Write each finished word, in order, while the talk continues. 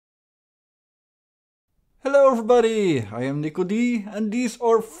Hello everybody, I am NicoD and these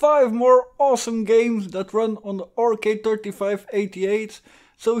are 5 more awesome games that run on the RK3588.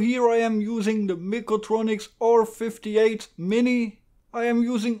 So here I am using the Microtronics R58 Mini. I am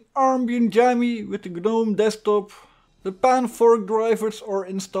using armbian-gaming with the GNOME desktop. The pan fork drivers are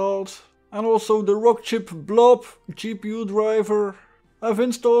installed and also the Rockchip Blob GPU driver. I've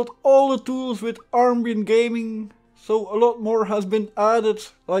installed all the tools with armbian-gaming. So a lot more has been added,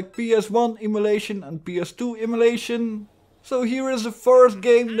 like PS1 emulation and PS2 emulation. So here is the first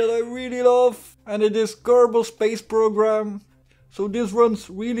game that I really love, and it is Kerbal Space Program. So this runs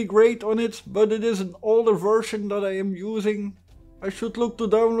really great on it, but it is an older version that I am using. I should look to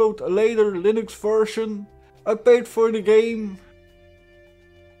download a later Linux version. I paid for the game.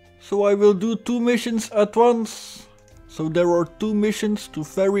 So I will do 2 missions at once. So there are 2 missions to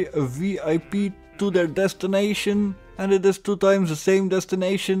ferry a VIP to their destination, and it is 2 times the same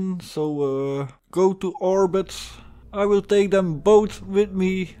destination, so go to orbit. I will take them both with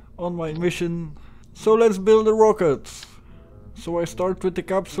me on my mission. So let's build a rocket. So I start with the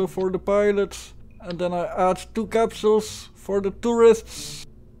capsule for the pilots, and then I add 2 capsules for the tourists.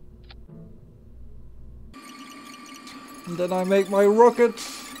 And then I make my rocket.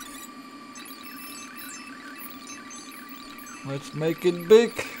 Let's make it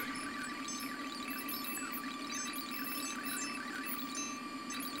big.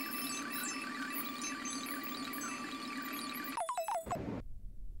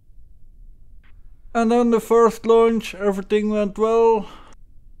 And on the first launch, everything went well.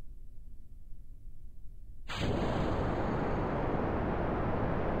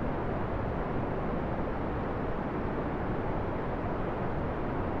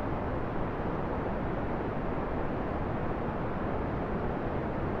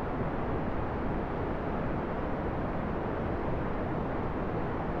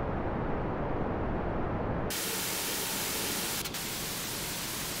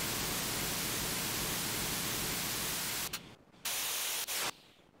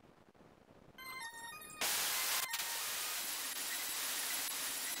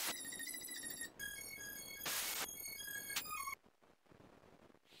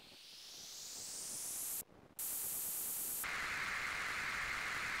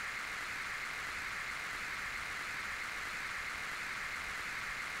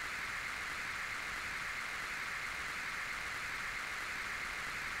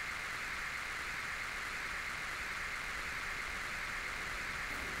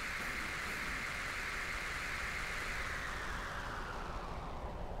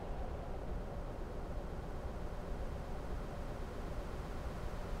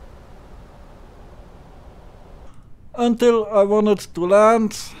 Until I wanted to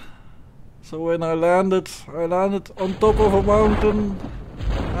land. So when I landed on top of a mountain,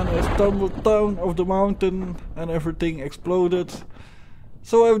 and I stumbled down off the mountain and everything exploded.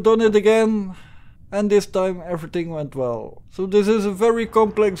 So I've done it again, and this time everything went well. So this is a very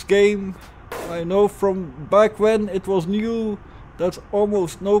complex game. I know from back when it was new that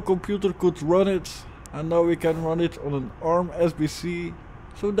almost no computer could run it, and now we can run it on an ARM SBC.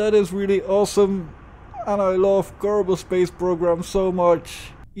 So that is really awesome. And I love Kerbal Space Program so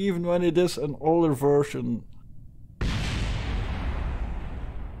much, even when it is an older version.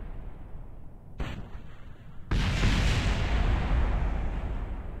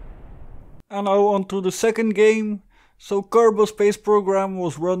 And now on to the second game. So Kerbal Space Program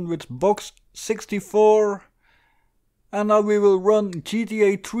was run with Box 64. And now we will run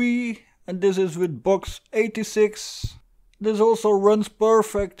GTA 3, and this is with Box 86. This also runs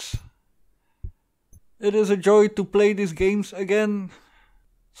perfect. It is a joy to play these games again.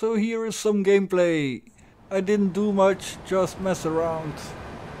 So here is some gameplay. I didn't do much, just mess around.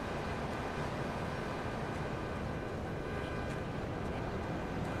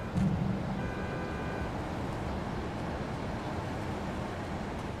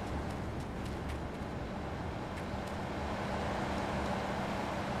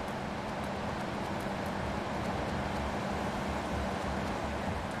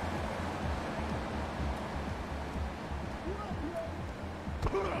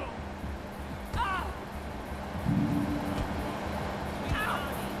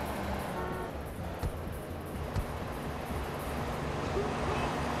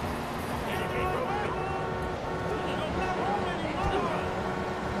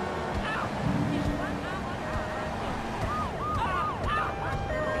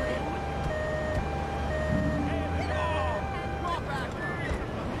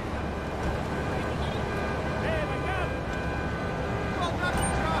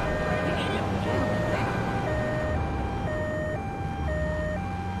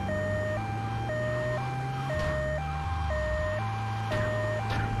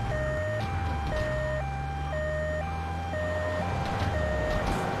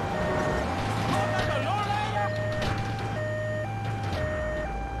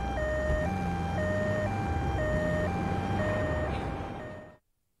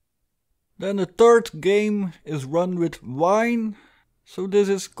 Then the third game is run with Wine. So this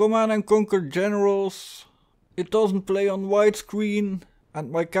is Command & Conquer Generals. It doesn't play on widescreen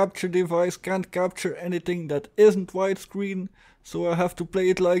and my capture device can't capture anything that isn't widescreen, so I have to play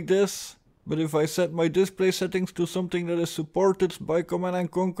it like this. But if I set my display settings to something that is supported by Command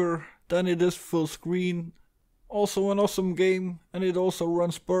 & Conquer, then it is full screen. Also an awesome game, and it also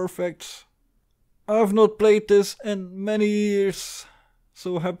runs perfect. I've not played this in many years,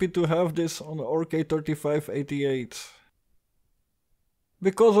 so happy to have this on the RK3588.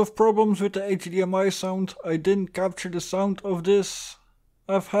 Because of problems with the HDMI sound, I didn't capture the sound of this.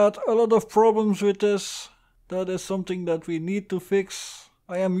 I've had a lot of problems with this. That is something that we need to fix.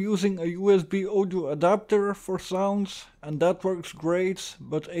 I am using a USB audio adapter for sounds and that works great,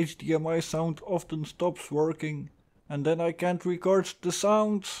 but HDMI sound often stops working and then I can't record the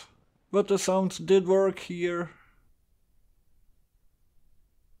sound. But the sounds did work here.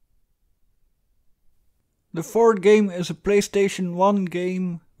 The fourth game is a PlayStation 1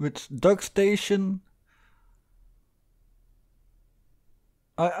 game with Duck Station.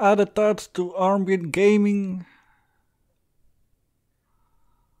 I added that to armbian-gaming.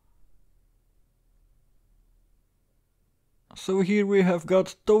 So here we have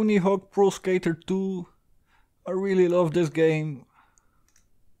got Tony Hawk Pro Skater 2. I really love this game.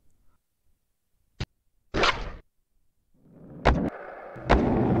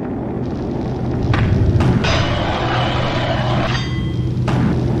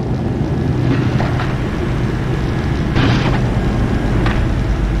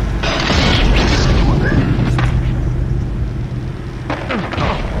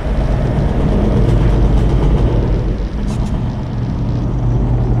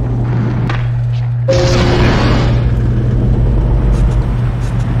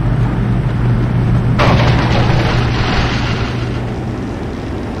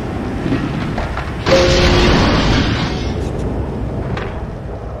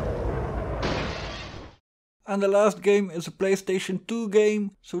 And the last game is a PlayStation 2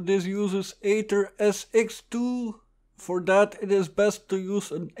 game, so this uses Aether SX2. For that it is best to use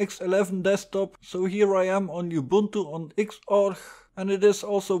an X11 desktop, so here I am on Ubuntu on Xorg. And it is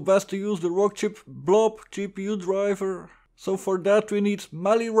also best to use the Rockchip Blob GPU driver. So for that we need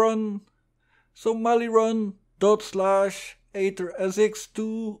Mallyrun. So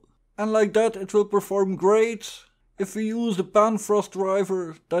mallyrun./AetherSX2. And like that it will perform great. If we use the Panfrost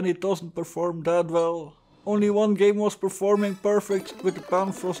driver, then it doesn't perform that well. Only one game was performing perfect with the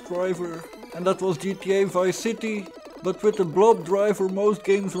Panfrost driver, and that was GTA Vice City, but with the Blob driver most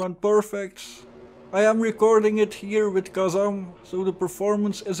games run perfect. I am recording it here with Kazam, so the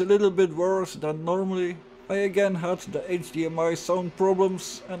performance is a little bit worse than normally. I again had the HDMI sound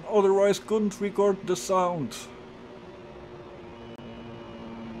problems and otherwise couldn't record the sound.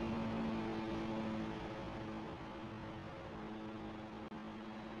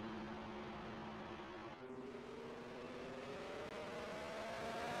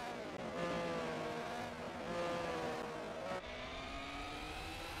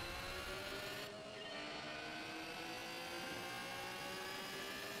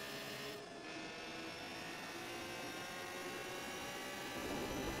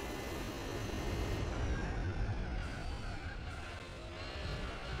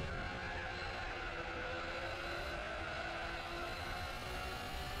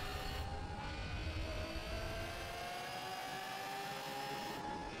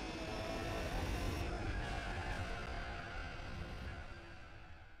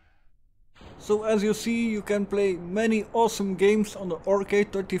 So as you see, you can play many awesome games on the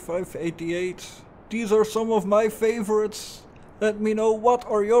RK3588. These are some of my favorites. Let me know what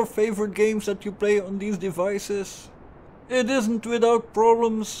are your favorite games that you play on these devices. It isn't without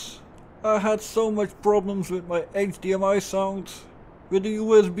problems. I had so much problems with my HDMI sound. With the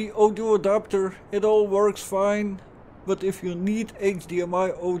USB audio adapter it all works fine. But if you need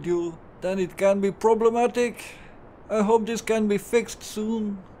HDMI audio, then it can be problematic. I hope this can be fixed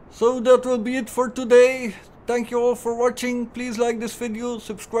soon. So that will be it for today. Thank you all for watching. Please like this video,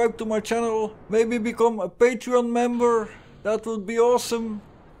 subscribe to my channel, maybe become a Patreon member. That would be awesome.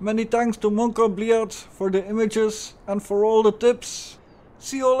 Many thanks to Monka Bliat for the images and for all the tips.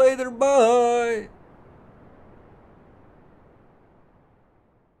 See you later, bye!